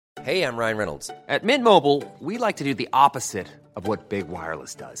Hey, I'm Ryan Reynolds. At Mint Mobile, we like to do the opposite of what Big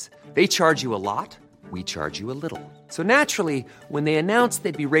Wireless does. They charge you a lot, we charge you a little. So naturally, when they announced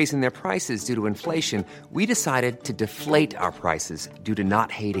they'd be raising their prices due to inflation, we decided to deflate our prices due to not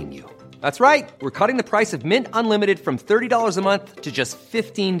hating you. That's right. We're cutting the price of Mint Unlimited from $30 a month to just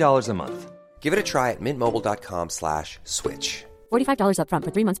 $15 a month. Give it a try at mintmobile.com/switch. $45 up front for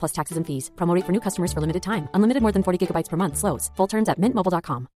 3 months plus taxes and fees. Promo rate for new customers for limited time. Unlimited more than 40 gigabytes per month. Slows full terms at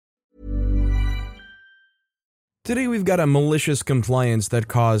mintmobile.com. Today we've got a malicious compliance that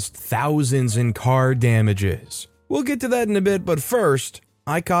caused thousands in car damages. We'll get to that in a bit, but first,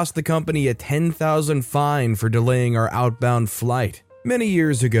 I cost the company a $10,000 fine for delaying our outbound flight. Many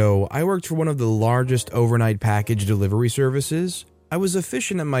years ago, I worked for one of the largest overnight package delivery services. I was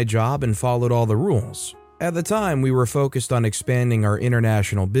efficient at my job and followed all the rules. At the time, we were focused on expanding our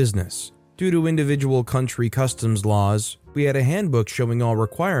international business. Due to individual country customs laws, we had a handbook showing all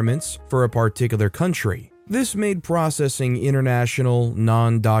requirements for a particular country. This made processing international,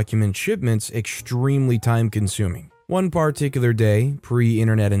 non-document shipments extremely time-consuming. One particular day,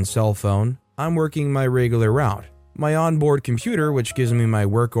 pre-internet and cell phone, I'm working my regular route. My onboard computer, which gives me my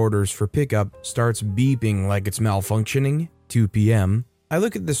work orders for pickup, starts beeping like it's malfunctioning. 2 p.m. I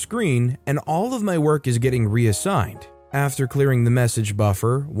look at the screen, and all of my work is getting reassigned. After clearing the message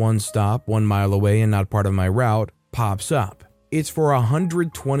buffer, one stop 1 mile away and not part of my route pops up. It's for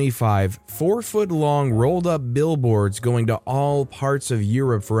 125 4-foot-long rolled-up billboards going to all parts of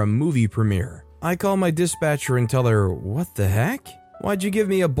Europe for a movie premiere. I call my dispatcher and tell her, "What the heck? Why'd you give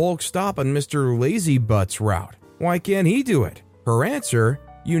me a bulk stop on Mr. Lazy Butt's route? Why can't he do it?" Her answer,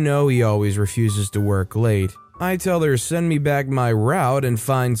 "You know he always refuses to work late." I tell her, "Send me back my route and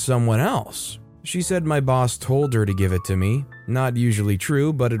find someone else." She said my boss told her to give it to me. Not usually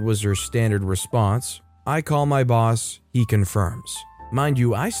true, but it was her standard response. I call my boss, he confirms. Mind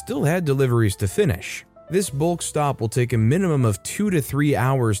you, I still had deliveries to finish. This bulk stop will take a minimum of 2 to 3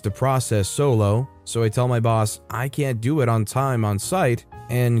 hours to process solo, so I tell my boss I can't do it on time on site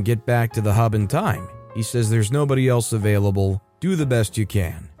and get back to the hub in time. He says there's nobody else available, do the best you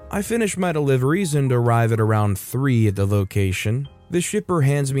can. I finish my deliveries and arrive at around 3 at the location. The shipper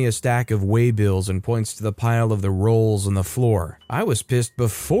hands me a stack of waybills and points to the pile of the rolls on the floor. I was pissed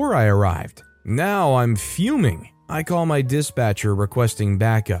before I arrived. Now I'm fuming. I call my dispatcher requesting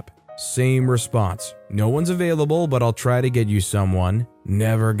backup. Same response. "No one's available, but I'll try to get you someone."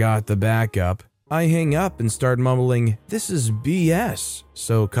 Never got the backup. I hang up and start mumbling, "This is BS,"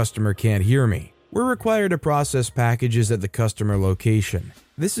 so customer can't hear me. We're required to process packages at the customer location.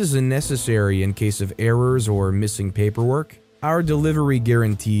 This is necessary in case of errors or missing paperwork. Our delivery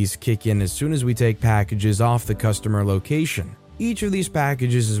guarantees kick in as soon as we take packages off the customer location. Each of these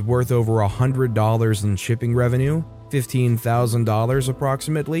packages is worth over $100 in shipping revenue, $15,000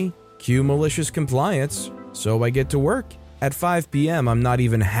 approximately. Cue malicious compliance, so I get to work. At 5 p.m., I'm not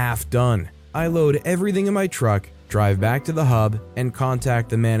even half done. I load everything in my truck, drive back to the hub, and contact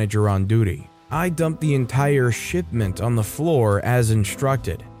the manager on duty. I dump the entire shipment on the floor as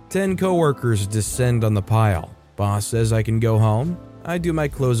instructed. 10 coworkers descend on the pile. Boss says I can go home. I do my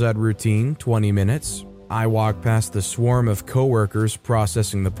closeout routine, 20 minutes. I walk past the swarm of coworkers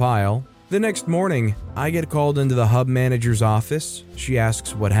processing the pile. The next morning, I get called into the hub manager's office. She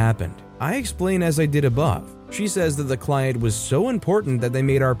asks what happened. I explain as I did above. She says that the client was so important that they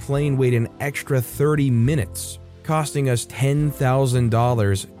made our plane wait an extra 30 minutes, costing us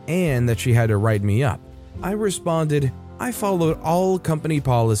 $10,000, and that she had to write me up. I responded, "I followed all company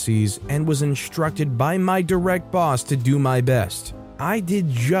policies and was instructed by my direct boss to do my best. I did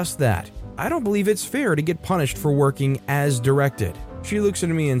just that. I don't believe it's fair to get punished for working as directed." She looks at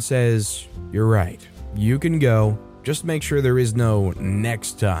me and says, "You're right. You can go. Just make sure there is no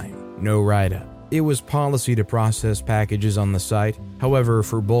next time. No write-up." It was policy to process packages on the site. However,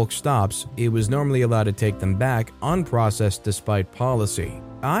 for bulk stops, it was normally allowed to take them back unprocessed despite policy.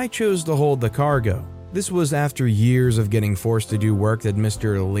 I chose to hold the cargo. This was after years of getting forced to do work that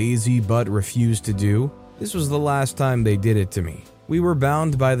Mr. Lazy Butt refused to do. This was the last time they did it to me. We were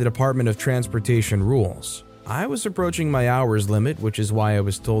bound by the Department of Transportation rules. I was approaching my hours limit, which is why I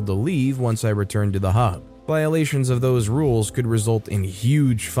was told to leave once I returned to the hub. Violations of those rules could result in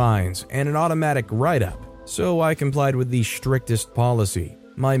huge fines and an automatic write-up, so I complied with the strictest policy.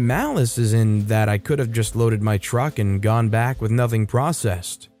 My malice is in that I could have just loaded my truck and gone back with nothing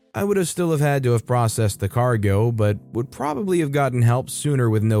processed. I would have still had to have processed the cargo, but would probably have gotten help sooner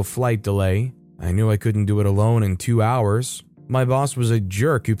with no flight delay. I knew I couldn't do it alone in 2 hours. My boss was a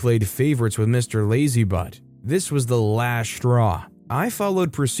jerk who played favorites with Mr. Lazybutt. This was the last straw. I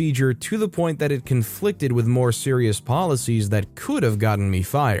followed procedure to the point that it conflicted with more serious policies that could have gotten me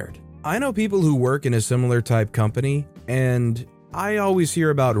fired. I know people who work in a similar type company, and I always hear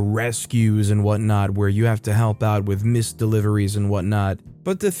about rescues and whatnot where you have to help out with missed deliveries and whatnot.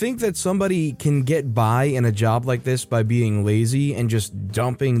 But to think that somebody can get by in a job like this by being lazy and just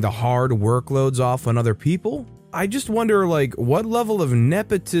dumping the hard workloads off on other people? I just wonder, what level of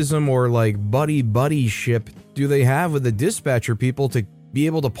nepotism or, buddy-ship do they have with the dispatcher people to be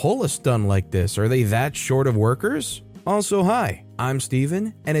able to pull a stunt like this? Are they that short of workers? Also, hi, I'm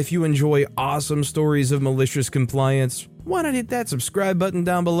Steven, and if you enjoy awesome stories of malicious compliance, why not hit that subscribe button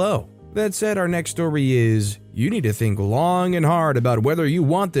down below? That said, our next story is, you need to think long and hard about whether you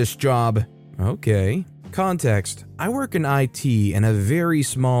want this job. Okay. Context: I work in IT in a very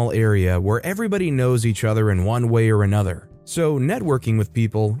small area where everybody knows each other in one way or another, so networking with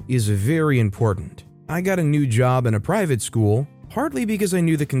people is very important. I got a new job in a private school, partly because I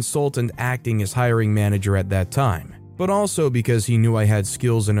knew the consultant acting as hiring manager at that time, but also because he knew I had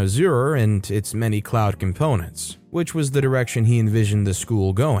skills in Azure and its many cloud components, which was the direction he envisioned the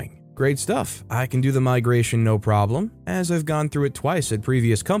school going. Great stuff, I can do the migration no problem, as I've gone through it twice at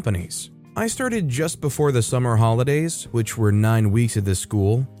previous companies. I started just before the summer holidays, which were 9 weeks at the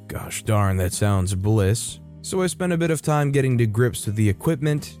school. Gosh darn, that sounds bliss. So I spent a bit of time getting to grips with the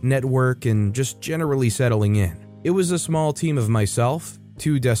equipment, network, and just generally settling in. It was a small team of myself,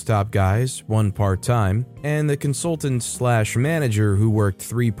 2 desktop guys, 1 part-time, and the consultant/manager who worked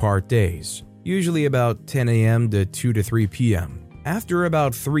 3 part days, usually about 10 a.m. to 2 to 3 p.m. After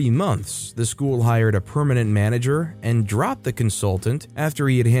about 3 months, the school hired a permanent manager and dropped the consultant after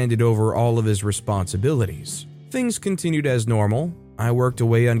he had handed over all of his responsibilities. Things continued as normal. I worked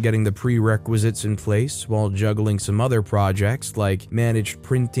away on getting the prerequisites in place while juggling some other projects like managed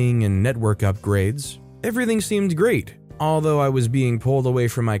printing and network upgrades. Everything seemed great, although I was being pulled away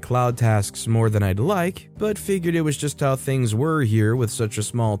from my cloud tasks more than I'd like, but figured it was just how things were here with such a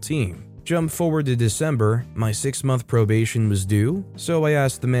small team. Jump forward to December, my 6-month probation was due, so I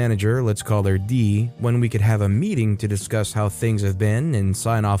asked the manager, let's call her D, when we could have a meeting to discuss how things have been and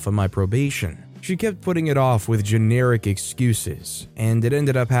sign off on my probation. She kept putting it off with generic excuses, and it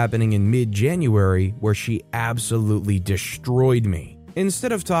ended up happening in mid-January where she absolutely destroyed me.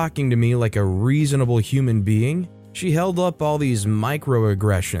 Instead of talking to me like a reasonable human being, she held up all these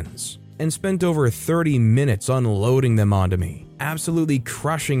microaggressions and spent over 30 minutes unloading them onto me, absolutely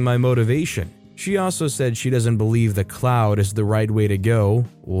crushing my motivation. She also said she doesn't believe the cloud is the right way to go,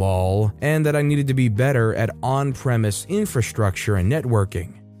 lol, and that I needed to be better at on-premise infrastructure and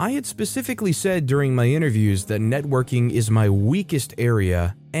networking. I had specifically said during my interviews that networking is my weakest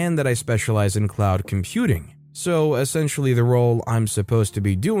area and that I specialize in cloud computing. So essentially the role I'm supposed to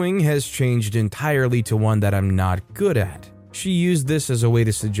be doing has changed entirely to one that I'm not good at. She used this as a way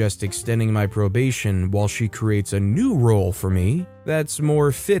to suggest extending my probation while she creates a new role for me that's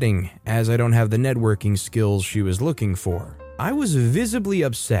more fitting, as I don't have the networking skills she was looking for. I was visibly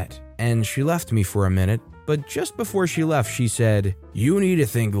upset, and she left me for a minute, but just before she left she said, "You need to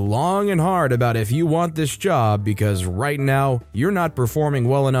think long and hard about if you want this job because right now you're not performing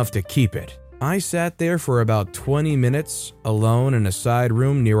well enough to keep it." I sat there for about 20 minutes, alone in a side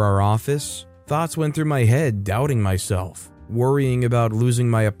room near our office. Thoughts went through my head, doubting myself. Worrying about losing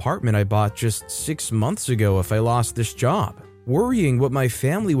my apartment I bought just 6 months ago if I lost this job. Worrying what my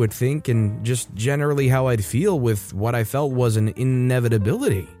family would think and just generally how I'd feel with what I felt was an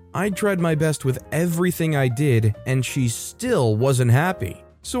inevitability. I tried my best with everything I did and she still wasn't happy.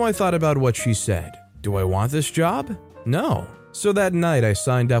 So I thought about what she said. Do I want this job? No. So that night I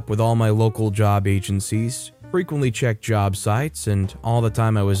signed up with all my local job agencies, frequently checked job sites, and all the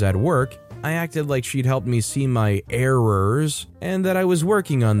time I was at work, I acted like she'd helped me see my errors and that I was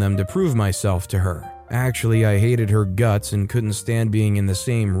working on them to prove myself to her. Actually, I hated her guts and couldn't stand being in the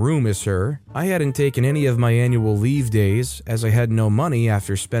same room as her. I hadn't taken any of my annual leave days as I had no money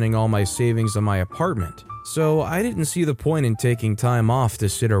after spending all my savings on my apartment. So I didn't see the point in taking time off to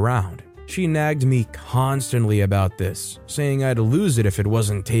sit around. She nagged me constantly about this, saying I'd lose it if it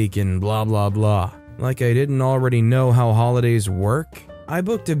wasn't taken, blah blah blah. Like I didn't already know how holidays work. I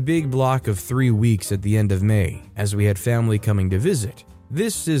booked a big block of 3 weeks at the end of May, as we had family coming to visit.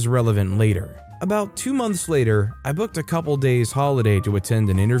 This is relevant later. About 2 months later, I booked a couple days holiday to attend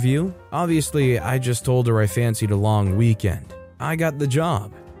an interview. Obviously, I just told her I fancied a long weekend. I got the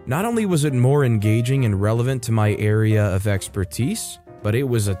job. Not only was it more engaging and relevant to my area of expertise, but it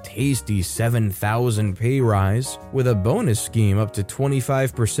was a tasty $7,000 pay rise with a bonus scheme up to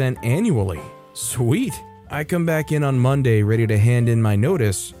 25% annually. Sweet. I come back in on Monday ready to hand in my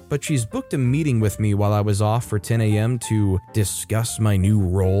notice, but she's booked a meeting with me while I was off for 10 a.m. to discuss my new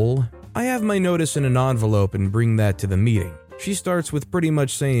role. I have my notice in an envelope and bring that to the meeting. She starts with pretty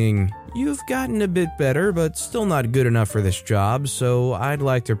much saying, "You've gotten a bit better, but still not good enough for this job, so I'd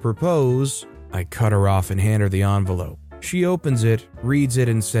like to propose." I cut her off and hand her the envelope. She opens it, reads it,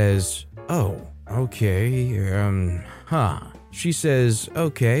 and says, "Oh, okay, She says,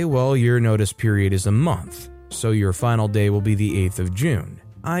 "Okay, well, your notice period is a month, so your final day will be the 8th of June.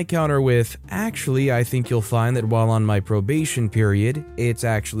 I counter with, "Actually, I think you'll find that while on my probation period, it's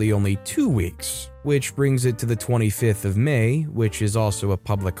actually only 2 weeks, which brings it to the 25th of May, which is also a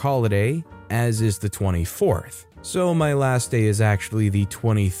public holiday, as is the 24th. So my last day is actually the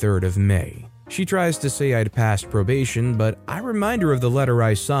 23rd of May. She tries to say I'd passed probation, but I remind her of the letter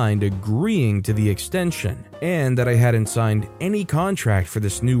I signed agreeing to the extension, and that I hadn't signed any contract for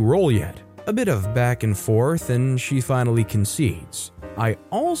this new role yet. A bit of back and forth, and she finally concedes. I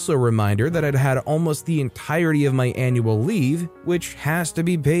also remind her that I'd had almost the entirety of my annual leave, which has to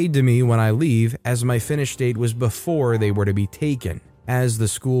be paid to me when I leave, as my finish date was before they were to be taken. As the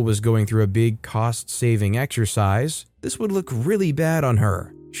school was going through a big cost-saving exercise, this would look really bad on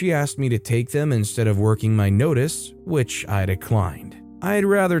her. She asked me to take them instead of working my notice, which I declined. I'd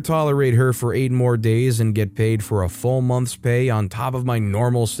rather tolerate her for 8 more days and get paid for a full month's pay on top of my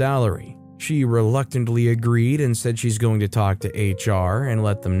normal salary. She reluctantly agreed and said she's going to talk to HR and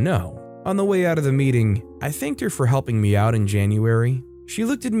let them know. On the way out of the meeting, I thanked her for helping me out in January. She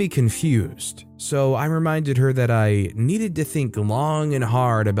looked at me confused, so I reminded her that I needed to think long and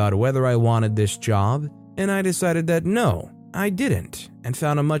hard about whether I wanted this job, and I decided that no, I didn't, and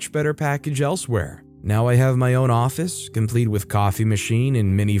found a much better package elsewhere. Now I have my own office, complete with coffee machine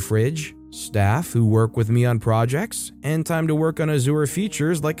and mini fridge, staff who work with me on projects, and time to work on Azure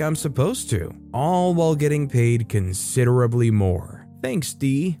features like I'm supposed to, all while getting paid considerably more. Thanks,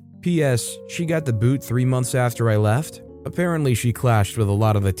 Dee. P.S. She got the boot 3 months after I left. Apparently she clashed with a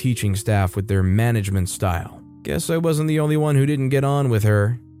lot of the teaching staff with their management style. Guess I wasn't the only one who didn't get on with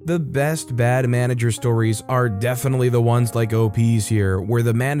her. The best bad manager stories are definitely the ones like OP's here, where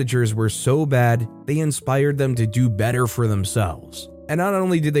the managers were so bad, they inspired them to do better for themselves. And not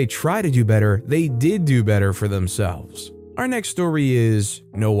only did they try to do better, they did do better for themselves. Our next story is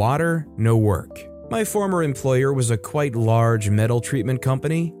no water, no work. My former employer was a quite large metal treatment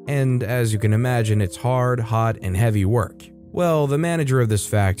company, and as you can imagine, it's hard, hot, and heavy work. Well, the manager of this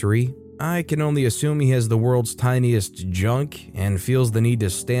factory, I can only assume he has the world's tiniest junk and feels the need to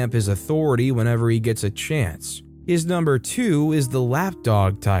stamp his authority whenever he gets a chance. His number 2 is the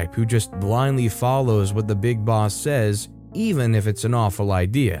lapdog type who just blindly follows what the big boss says, even if it's an awful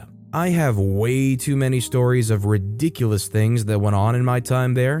idea. I have way too many stories of ridiculous things that went on in my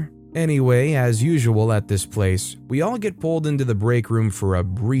time there. Anyway, as usual at this place, we all get pulled into the break room for a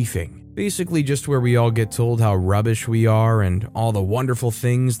briefing. Basically just where we all get told how rubbish we are and all the wonderful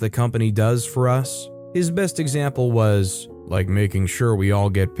things the company does for us. His best example was, like making sure we all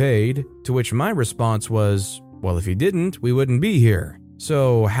get paid, to which my response was, well, if he didn't, we wouldn't be here.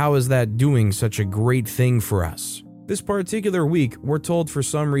 So how is that doing such a great thing for us? This particular week, we're told for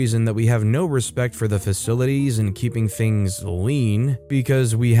some reason that we have no respect for the facilities and keeping things lean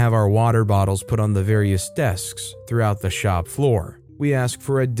because we have our water bottles put on the various desks throughout the shop floor. We ask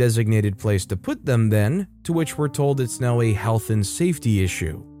for a designated place to put them then, to which we're told it's now a health and safety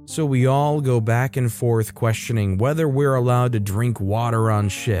issue. So we all go back and forth questioning whether we're allowed to drink water on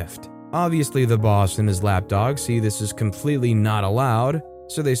shift. Obviously the boss and his lapdog see this is completely not allowed,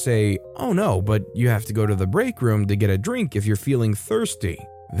 so they say, "Oh no, but you have to go to the break room to get a drink if you're feeling thirsty."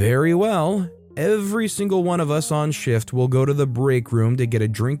 Very well. Every single one of us on shift will go to the break room to get a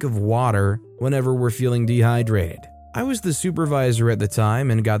drink of water whenever we're feeling dehydrated. I was the supervisor at the time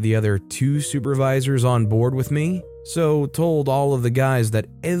and got the other 2 supervisors on board with me, so told all of the guys that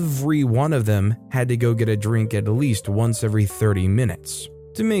every one of them had to go get a drink at least once every 30 minutes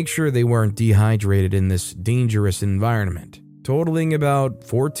to make sure they weren't dehydrated in this dangerous environment, totaling about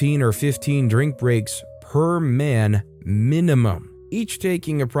 14 or 15 drink breaks per man minimum, each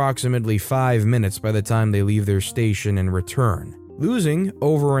taking approximately 5 minutes by the time they leave their station and return, losing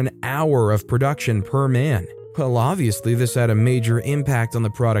over an hour of production per man. Well, obviously, this had a major impact on the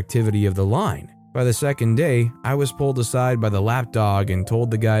productivity of the line. By the second day, I was pulled aside by the lapdog and told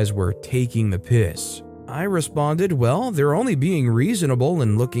the guys were taking the piss. I responded, well, they're only being reasonable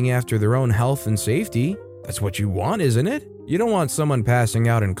and looking after their own health and safety. That's what you want, isn't it? You don't want someone passing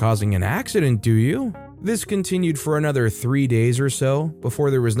out and causing an accident, do you? This continued for another 3 days or so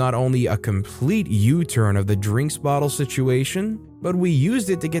before there was not only a complete U-turn of the drinks bottle situation, but we used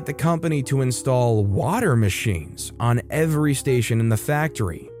it to get the company to install water machines on every station in the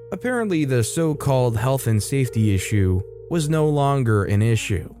factory. Apparently, the so-called health and safety issue was no longer an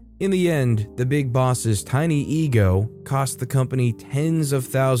issue. In the end, the big boss's tiny ego cost the company tens of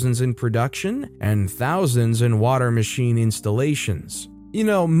thousands in production and thousands in water machine installations. You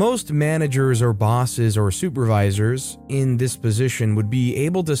know, most managers or bosses or supervisors in this position would be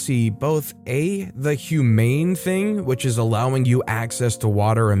able to see both A, the humane thing, which is allowing you access to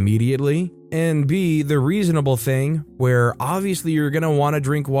water immediately, and B, the reasonable thing, where obviously you're going to want to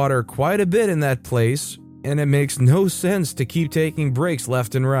drink water quite a bit in that place, and it makes no sense to keep taking breaks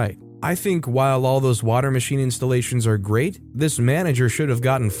left and right. I think while all those water machine installations are great, this manager should have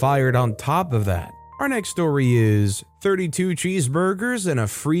gotten fired on top of that. Our next story is 32 cheeseburgers and a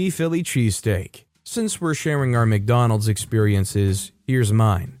free Philly cheesesteak. Since we're sharing our McDonald's experiences, here's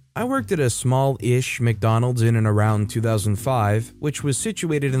mine. I worked at a small-ish McDonald's in and around 2005, which was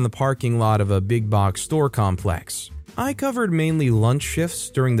situated in the parking lot of a big box store complex. I covered mainly lunch shifts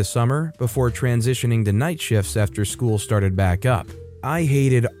during the summer before transitioning to night shifts after school started back up. I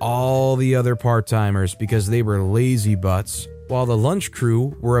hated all the other part-timers because they were lazy butts, while the lunch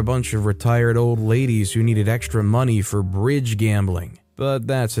crew were a bunch of retired old ladies who needed extra money for bridge gambling. But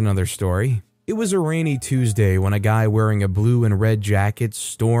that's another story. It was a rainy Tuesday when a guy wearing a blue and red jacket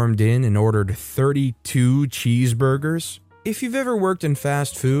stormed in and ordered 32 cheeseburgers. If you've ever worked in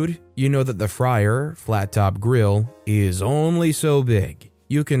fast food, you know that the fryer, flat top grill, is only so big.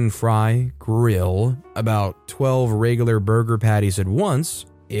 You can fry, grill, about 12 regular burger patties at once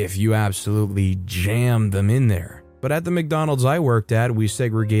if you absolutely jam them in there. But at the McDonald's I worked at, we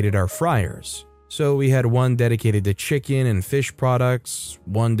segregated our fryers. So we had one dedicated to chicken and fish products,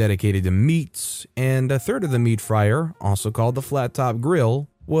 one dedicated to meats, and a third of the meat fryer, also called the flat top grill,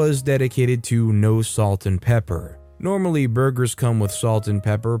 was dedicated to no salt and pepper. Normally, burgers come with salt and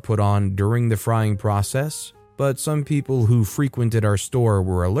pepper put on during the frying process, but some people who frequented our store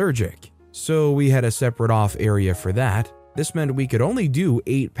were allergic, so we had a separate off area for that. This meant we could only do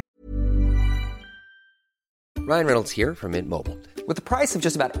 8 Ryan Reynolds here from Mint Mobile. With the price of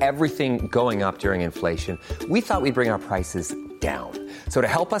just about everything going up during inflation, we thought we'd bring our prices down. So to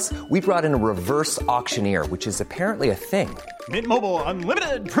help us, we brought in a reverse auctioneer, which is apparently a thing. Mint Mobile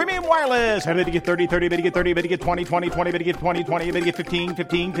Unlimited Premium Wireless. How to get 30, 30, bit to get 30, bit to get 20, 20, 20, bit to get 20, 20, bit to get 15,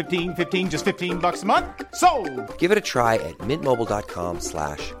 15, 15, 15, just $15 a month? Sold! Give it a try at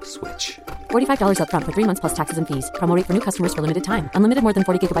mintmobile.com/switch. $45 up front for 3 months plus taxes and fees. Promo rate for new customers for limited time. Unlimited more than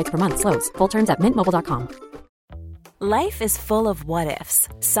 40 gigabytes per month. Slows full terms at mintmobile.com. Life is full of what-ifs.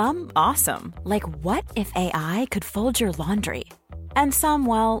 Some awesome, like what if AI could fold your laundry? And some,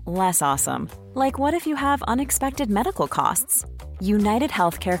 well, less awesome, like what if you have unexpected medical costs? United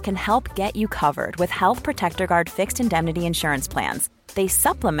Healthcare can help get you covered with Health Protector Guard fixed indemnity insurance plans. They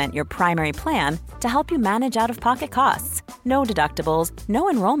supplement your primary plan to help you manage out-of-pocket costs. No deductibles, no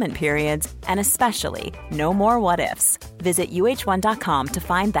enrollment periods, and especially no more what-ifs. Visit uh1.com to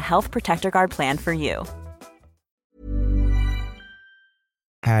find the Health Protector Guard plan for you.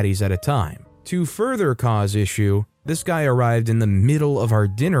 patties at a time. To further cause issue, this guy arrived in the middle of our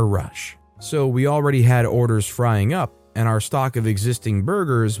dinner rush. So we already had orders frying up, and our stock of existing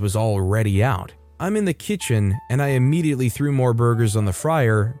burgers was already out. I'm in the kitchen, and I immediately threw more burgers on the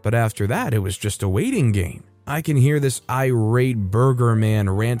fryer, but after that, it was just a waiting game. I can hear this irate burger man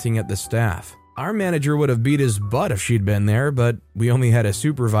ranting at the staff. Our manager would have beat his butt if she'd been there, but we only had a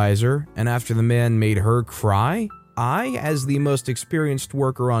supervisor, and after the man made her cry, I, as the most experienced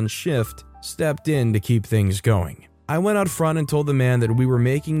worker on shift, stepped in to keep things going. I went out front and told the man that we were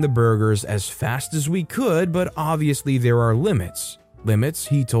making the burgers as fast as we could, but obviously there are limits. Limits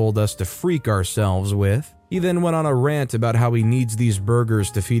he told us to freak ourselves with. He then went on a rant about how he needs these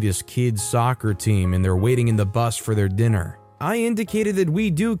burgers to feed his kids' soccer team and they're waiting in the bus for their dinner. I indicated that we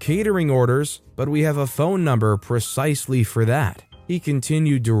do catering orders, but we have a phone number precisely for that. He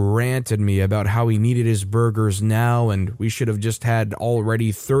continued to rant at me about how he needed his burgers now and we should have just had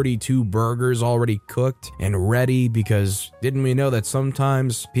already 32 burgers already cooked and ready because didn't we know that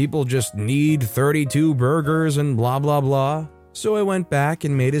sometimes people just need 32 burgers and blah blah blah? So I went back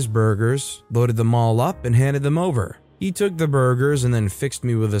and made his burgers, loaded them all up and handed them over. He took the burgers and then fixed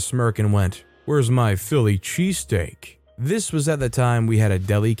me with a smirk and went, "Where's my Philly cheesesteak?" This was at the time we had a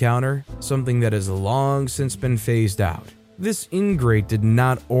deli counter, something that has long since been phased out. This ingrate did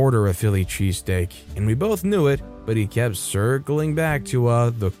not order a Philly cheesesteak, and we both knew it, but he kept circling back to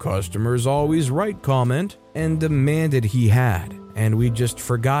the customer's always right comment and demanded he had, and we'd just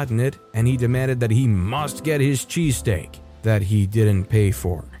forgotten it, and he demanded that he must get his cheesesteak that he didn't pay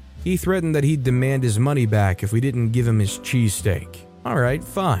for. He threatened that he'd demand his money back if we didn't give him his cheesesteak. Alright,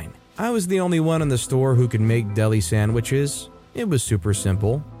 fine. I was the only one in the store who could make deli sandwiches. It was super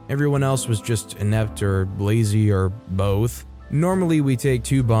simple. Everyone else was just inept or lazy or both. Normally we take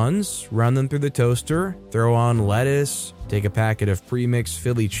 2 buns, run them through the toaster, throw on lettuce, take a packet of pre-mixed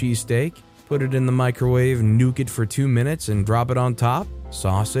Philly cheesesteak, put it in the microwave, nuke it for 2 minutes and drop it on top,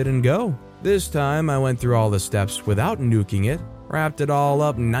 sauce it and go. This time I went through all the steps without nuking it, wrapped it all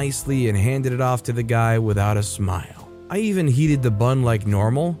up nicely and handed it off to the guy without a smile. I even heated the bun like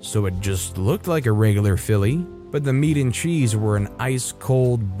normal so it just looked like a regular Philly, but the meat and cheese were an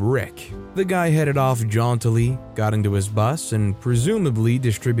ice-cold brick. The guy headed off jauntily, got into his bus, and presumably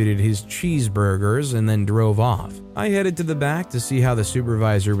distributed his cheeseburgers and then drove off. I headed to the back to see how the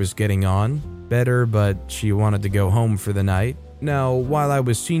supervisor was getting on. Better, but she wanted to go home for the night. Now, while I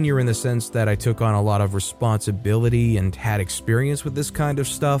was senior in the sense that I took on a lot of responsibility and had experience with this kind of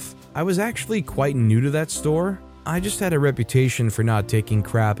stuff, I was actually quite new to that store. I just had a reputation for not taking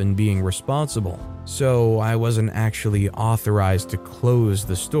crap and being responsible, so I wasn't actually authorized to close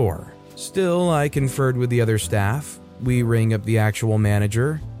the store. Still, I conferred with the other staff, we rang up the actual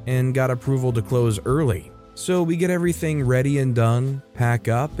manager, and got approval to close early. So we get everything ready and done, pack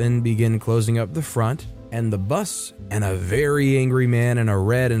up, and begin closing up the front, and the bus and a very angry man in a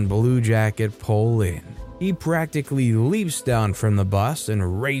red and blue jacket pull in. He practically leaps down from the bus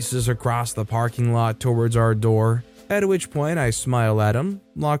and races across the parking lot towards our door, at which point I smile at him,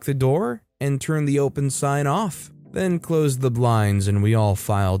 lock the door, and turn the open sign off, then closed the blinds and we all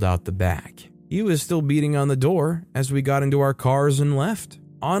filed out the back. He was still beating on the door as we got into our cars and left.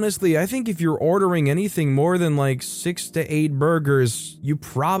 Honestly, I think if you're ordering anything more than like 6 to 8 burgers, you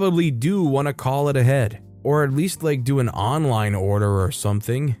probably do want to call it ahead, or at least like do an online order or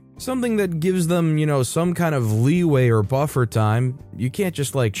something. Something that gives them, some kind of leeway or buffer time. You can't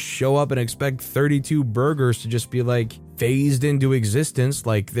just show up and expect 32 burgers to just be phased into existence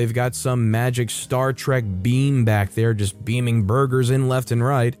like they've got some magic Star Trek beam back there just beaming burgers in left and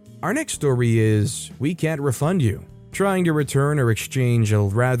right. Our next story is, we can't refund you. Trying to return or exchange a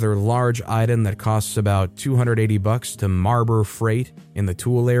rather large item that costs about $280 to Marbor Freight in the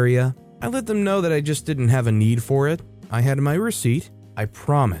Tool area. I let them know that I just didn't have a need for it. I had my receipt. I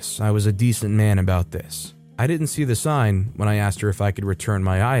promise I was a decent man about this. I didn't see the sign when I asked her if I could return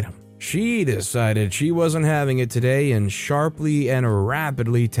my item. She decided she wasn't having it today and sharply and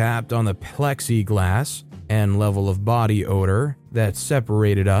rapidly tapped on the plexiglass and level of body odor that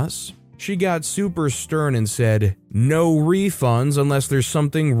separated us. She got super stern and said, "No refunds unless there's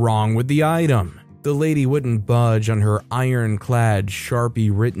something wrong with the item." The lady wouldn't budge on her ironclad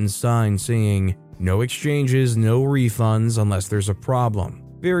Sharpie written sign saying, "No exchanges, no refunds unless there's a problem."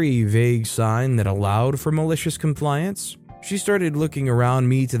 Very vague sign that allowed for malicious compliance. She started looking around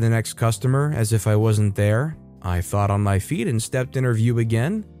me to the next customer as if I wasn't there. I thought on my feet and stepped in her view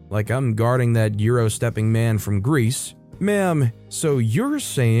again, like I'm guarding that Euro-stepping man from Greece. "Ma'am, so you're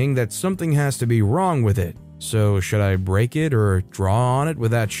saying that something has to be wrong with it. So should I break it or draw on it with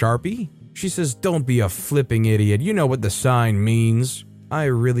that Sharpie?" She says, "Don't be a flipping idiot. You know what the sign means." I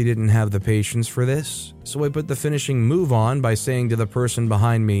really didn't have the patience for this, so I put the finishing move on by saying to the person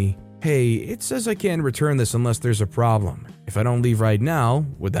behind me, "Hey, it says I can't return this unless there's a problem. If I don't leave right now,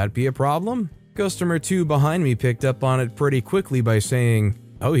 would that be a problem?" Customer 2 behind me picked up on it pretty quickly by saying,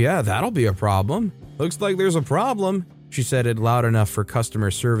 "Oh yeah, that'll be a problem. Looks like there's a problem." She said it loud enough for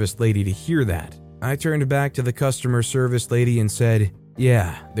customer service lady to hear that. I turned back to the customer service lady and said,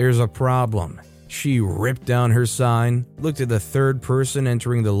 "Yeah, there's a problem." She ripped down her sign, looked at the third person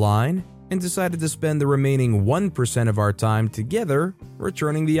entering the line, and decided to spend the remaining 1% of our time together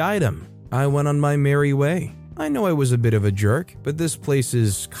returning the item. I went on my merry way. I know I was a bit of a jerk, but this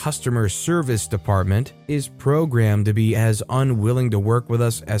place's customer service department is programmed to be as unwilling to work with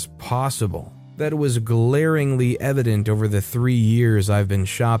us as possible. That was glaringly evident over the 3 years I've been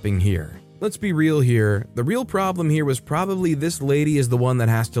shopping here. Let's be real here. The real problem here was probably this lady is the one that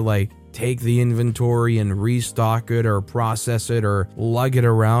has to take the inventory and restock it or process it or lug it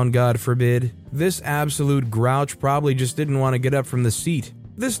around, God forbid. This absolute grouch probably just didn't want to get up from the seat.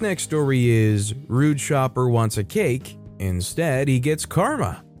 This next story is, rude shopper wants a cake. Instead, he gets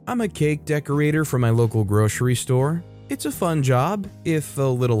karma. I'm a cake decorator for my local grocery store. It's a fun job, if a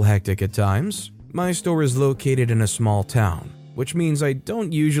little hectic at times. My store is located in a small town, which means I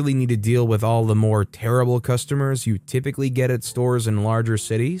don't usually need to deal with all the more terrible customers you typically get at stores in larger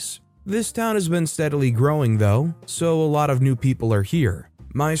cities. This town has been steadily growing though, so a lot of new people are here.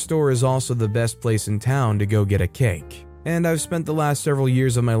 My store is also the best place in town to go get a cake, and I've spent the last several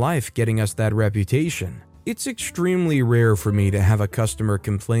years of my life getting us that reputation. It's extremely rare for me to have a customer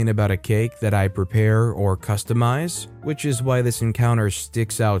complain about a cake that I prepare or customize, which is why this encounter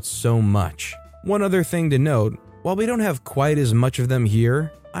sticks out so much. One other thing to note, while we don't have quite as much of them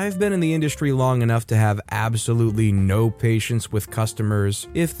here, I've been in the industry long enough to have absolutely no patience with customers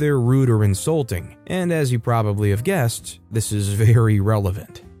if they're rude or insulting, and as you probably have guessed, this is very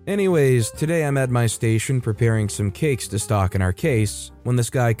relevant. Anyways, today I'm at my station preparing some cakes to stock in our case when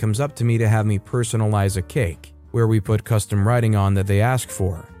this guy comes up to me to have me personalize a cake, where we put custom writing on that they ask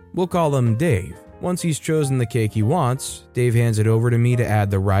for. We'll call him Dave. Once he's chosen the cake he wants, Dave hands it over to me to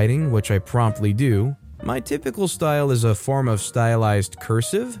add the writing, which I promptly do. My typical style is a form of stylized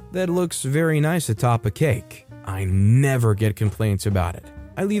cursive that looks very nice atop a cake. I never get complaints about it.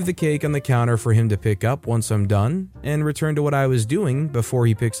 I leave the cake on the counter for him to pick up once I'm done, and return to what I was doing before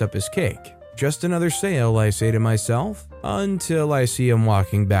he picks up his cake. Just another sale, I say to myself, until I see him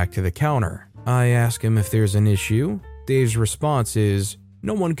walking back to the counter. I ask him if there's an issue. Dave's response is,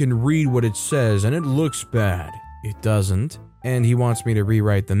 "No one can read what it says and it looks bad." It doesn't, and he wants me to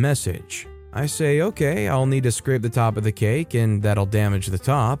rewrite the message. I say, okay, I'll need to scrape the top of the cake and that'll damage the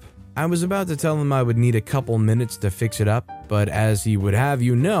top. I was about to tell him I would need a couple minutes to fix it up, but as he would have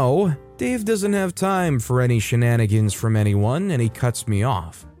you know, Dave doesn't have time for any shenanigans from anyone and he cuts me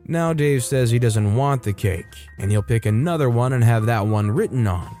off. Now Dave says he doesn't want the cake and he'll pick another one and have that one written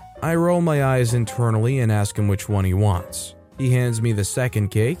on. I roll my eyes internally and ask him which one he wants. He hands me the second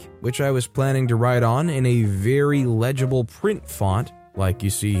cake, which I was planning to write on in a very legible print font, like you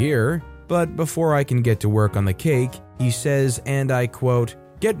see here. But before I can get to work on the cake, he says, and I quote,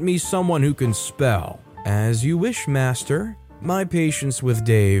 "Get me someone who can spell." As you wish, master. My patience with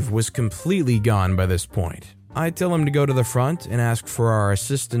Dave was completely gone by this point. I tell him to go to the front and ask for our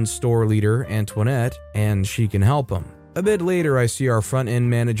assistant store leader, Antoinette, and she can help him. A bit later, I see our front-end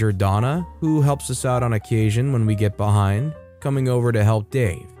manager, Donna, who helps us out on occasion when we get behind, coming over to help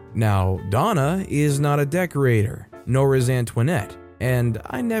Dave. Now, Donna is not a decorator, nor is Antoinette. And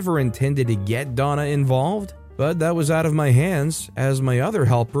I never intended to get Donna involved, but that was out of my hands as my other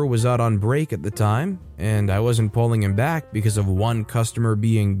helper was out on break at the time, and I wasn't pulling him back because of one customer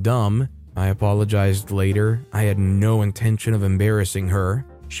being dumb. I apologized later. I had no intention of embarrassing her.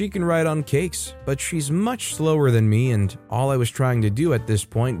 She can write on cakes, but she's much slower than me, and all I was trying to do at this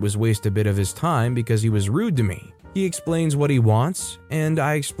point was waste a bit of his time because he was rude to me. He explains what he wants, and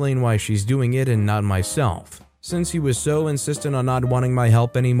I explain why she's doing it and not myself. Since he was so insistent on not wanting my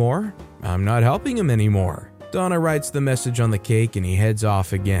help anymore, I'm not helping him anymore. Donna writes the message on the cake and he heads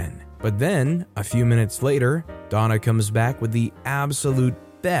off again. But then, a few minutes later, Donna comes back with the absolute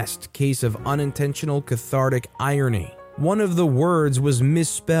best case of unintentional cathartic irony. One of the words was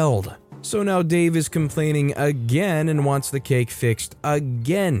misspelled. So now Dave is complaining again and wants the cake fixed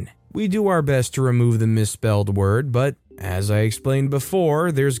again. We do our best to remove the misspelled word, but as I explained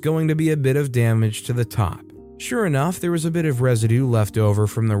before, there's going to be a bit of damage to the top. Sure enough, there was a bit of residue left over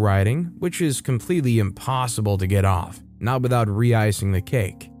from the writing, which is completely impossible to get off, not without re-icing the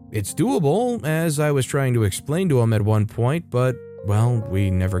cake. It's doable, as I was trying to explain to him at one point, but, well,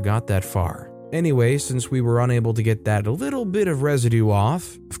 we never got that far. Anyway, since we were unable to get that little bit of residue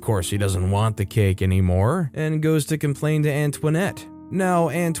off, of course he doesn't want the cake anymore, and goes to complain to Antoinette.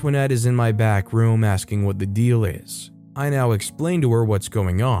 Now, Antoinette is in my back room asking what the deal is. I now explain to her what's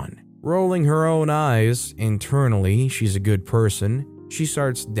going on. Rolling her own eyes, internally, she's a good person, she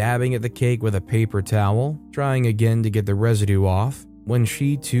starts dabbing at the cake with a paper towel, trying again to get the residue off. When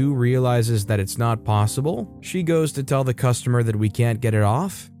she too realizes that it's not possible, she goes to tell the customer that we can't get it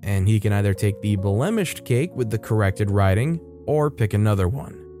off, and he can either take the blemished cake with the corrected writing, or pick another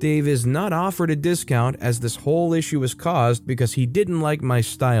one. Dave is not offered a discount as this whole issue was caused because he didn't like my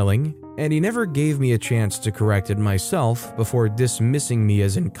styling, and he never gave me a chance to correct it myself before dismissing me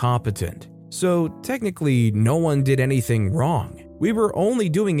as incompetent. So technically, no one did anything wrong. We were only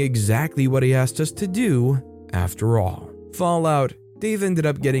doing exactly what he asked us to do, after all. Fallout, Dave ended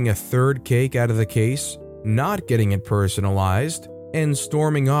up getting a third cake out of the case, not getting it personalized, and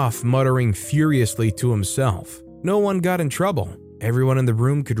storming off muttering furiously to himself. No one got in trouble. Everyone in the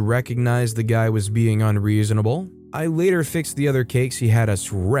room could recognize the guy was being unreasonable. I later fixed the other cakes he had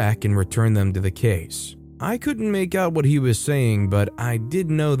us wreck and returned them to the case. I couldn't make out what he was saying, but I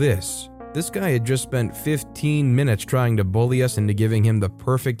did know this. This guy had just spent 15 minutes trying to bully us into giving him the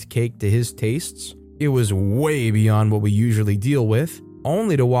perfect cake to his tastes. It was way beyond what we usually deal with,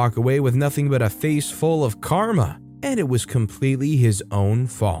 only to walk away with nothing but a face full of karma, and it was completely his own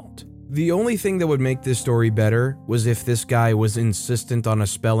fault. The only thing that would make this story better was if this guy was insistent on a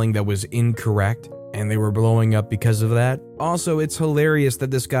spelling that was incorrect, and they were blowing up because of that. Also, it's hilarious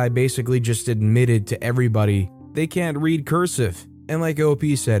that this guy basically just admitted to everybody they can't read cursive. And like OP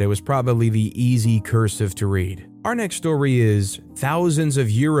said, it was probably the easy cursive to read. Our next story is thousands of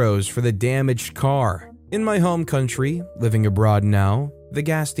euros for the damaged car. In my home country, living abroad now, the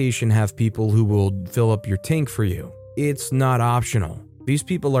gas station have people who will fill up your tank for you. It's not optional. These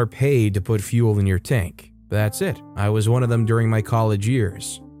people are paid to put fuel in your tank. That's it. I was one of them during my college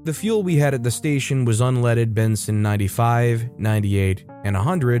years. The fuel we had at the station was unleaded Benson 95, 98, and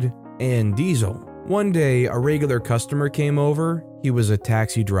 100, and diesel. One day, a regular customer came over. He was a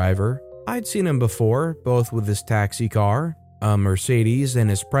taxi driver. I'd seen him before, both with his taxi car, a Mercedes, and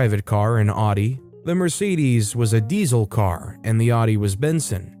his private car, an Audi. The Mercedes was a diesel car, and the Audi was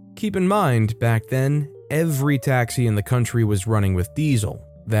Benson. Keep in mind, back then, every taxi in the country was running with diesel.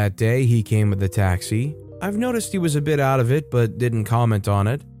 That day, he came with the taxi. I've noticed he was a bit out of it, but didn't comment on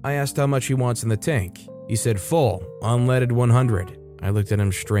it. I asked how much he wants in the tank. He said full, unleaded 100. I looked at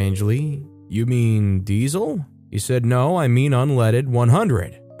him strangely. You mean diesel? He said, no, I mean unleaded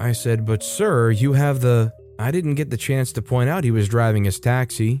 100. I said, but sir, you have the... I didn't get the chance to point out he was driving his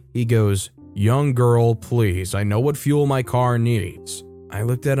taxi. He goes, young girl, please, I know what fuel my car needs. I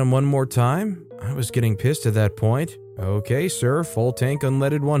looked at him one more time. I was getting pissed at that point. Okay, sir, full tank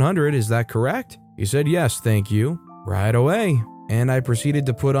unleaded 100, is that correct? He said, yes, thank you. Right away. And I proceeded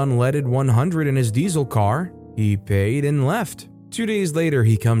to put unleaded 100 in his diesel car. He paid and left. 2 days later,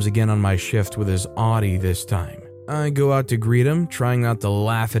 he comes again on my shift with his Audi this time. I go out to greet him, trying not to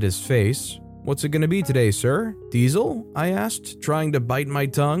laugh at his face. What's it gonna be today, sir? Diesel? I asked, trying to bite my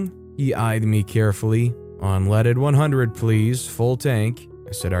tongue. He eyed me carefully. Unleaded 100, please, full tank.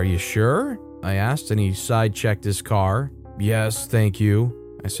 I said, are you sure? I asked, and he side-checked his car. Yes, thank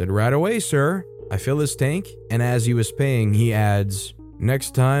you. I said, right away, sir. I fill his tank, and as he was paying, he adds,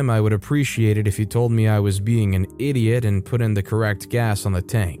 next time I would appreciate it if you told me I was being an idiot and put in the correct gas on the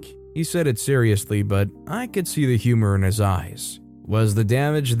tank. He said it seriously, but I could see the humor in his eyes. Was the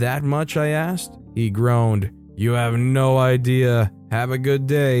damage that much, I asked? He groaned, you have no idea. Have a good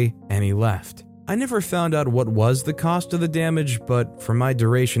day, and he left. I never found out what was the cost of the damage, but for my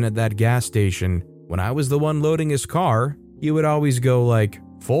duration at that gas station, when I was the one loading his car, he would always go like,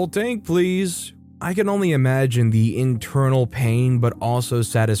 full tank, please. I can only imagine the internal pain but also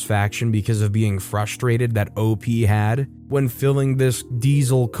satisfaction because of being frustrated that OP had when filling this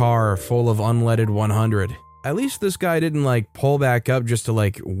diesel car full of unleaded 100. At least this guy didn't pull back up just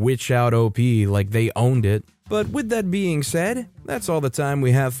to witch out OP like they owned it. But with that being said, that's all the time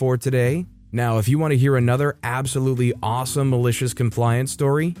we have for today. Now, if you want to hear another absolutely awesome malicious compliance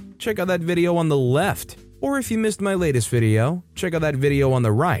story, check out that video on the left. Or if you missed my latest video, check out that video on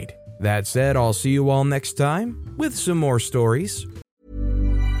the right. That said, I'll see you all next time with some more stories.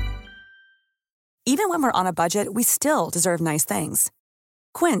 Even when we're on a budget, we still deserve nice things.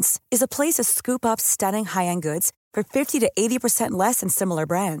 Quince is a place to scoop up stunning high-end goods for 50 to 80% less than similar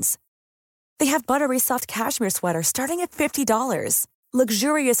brands. They have buttery soft cashmere sweaters starting at $50,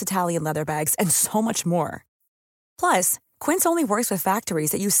 luxurious Italian leather bags, and so much more. Plus, Quince only works with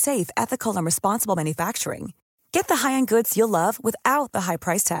factories that use safe, ethical, and responsible manufacturing. Get the high-end goods you'll love without the high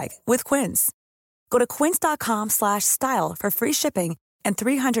price tag with Quince. Go to quince.com/style for free shipping and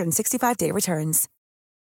 365-day returns.